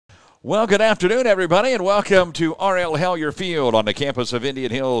Well, good afternoon, everybody, and welcome to R.L. Hellyer Field on the campus of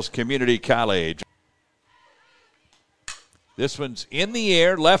Indian Hills Community College. This one's in the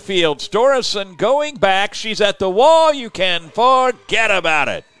air, left field. Storison going back. She's at the wall. You can forget about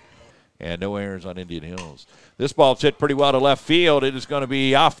it. And no errors on Indian Hills. This ball's hit pretty well to left field. It is going to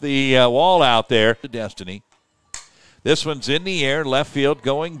be off the wall out there. Destiny. This one's in the air, left field,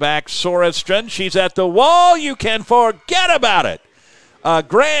 going back. Southwestern. She's at the wall. You can forget about it. A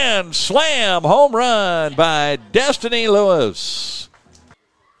grand slam home run by Destiny Lewis.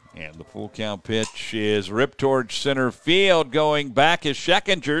 And the full count pitch is ripped towards center field. Going back is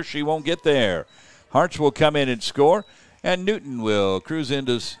Schekinger. She won't get there. Hartz will come in and score. And Newton will cruise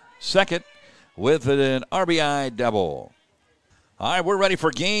into second with an RBI double. All right, we're ready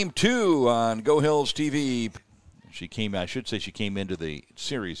for game 2 on Go Hills TV. She came into the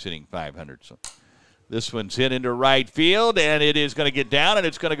series hitting .500. So this one's hit into right field, and it is going to get down, and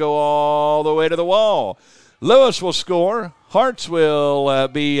it's going to go all the way to the wall. Lewis will score. Hartz will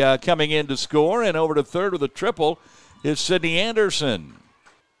be coming in to score, and over to third with a triple is Sydney Anderson.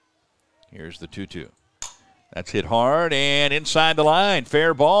 Here's the 2-2. That's hit hard and inside the line.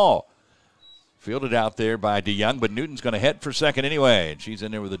 Fair ball. Fielded out there by DeYoung, but Newton's going to head for second anyway, and she's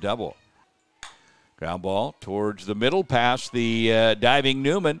in there with a double. Ground ball towards the middle, past the diving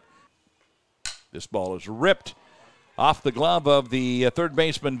Newman. This ball is ripped off the glove of the third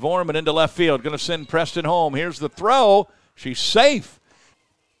baseman Vorman into left field. Going to send Preston home. Here's the throw. She's safe.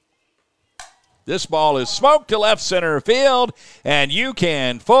 This ball is smoked to left center field, and you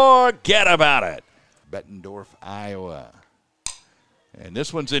can forget about it. Bettendorf, Iowa. And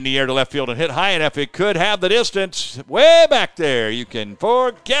this one's in the air to left field and hit high enough. It could have the distance way back there. You can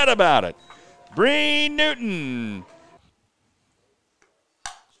forget about it. Breen Newton.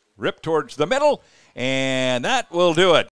 Ripped towards the middle, and that will do it.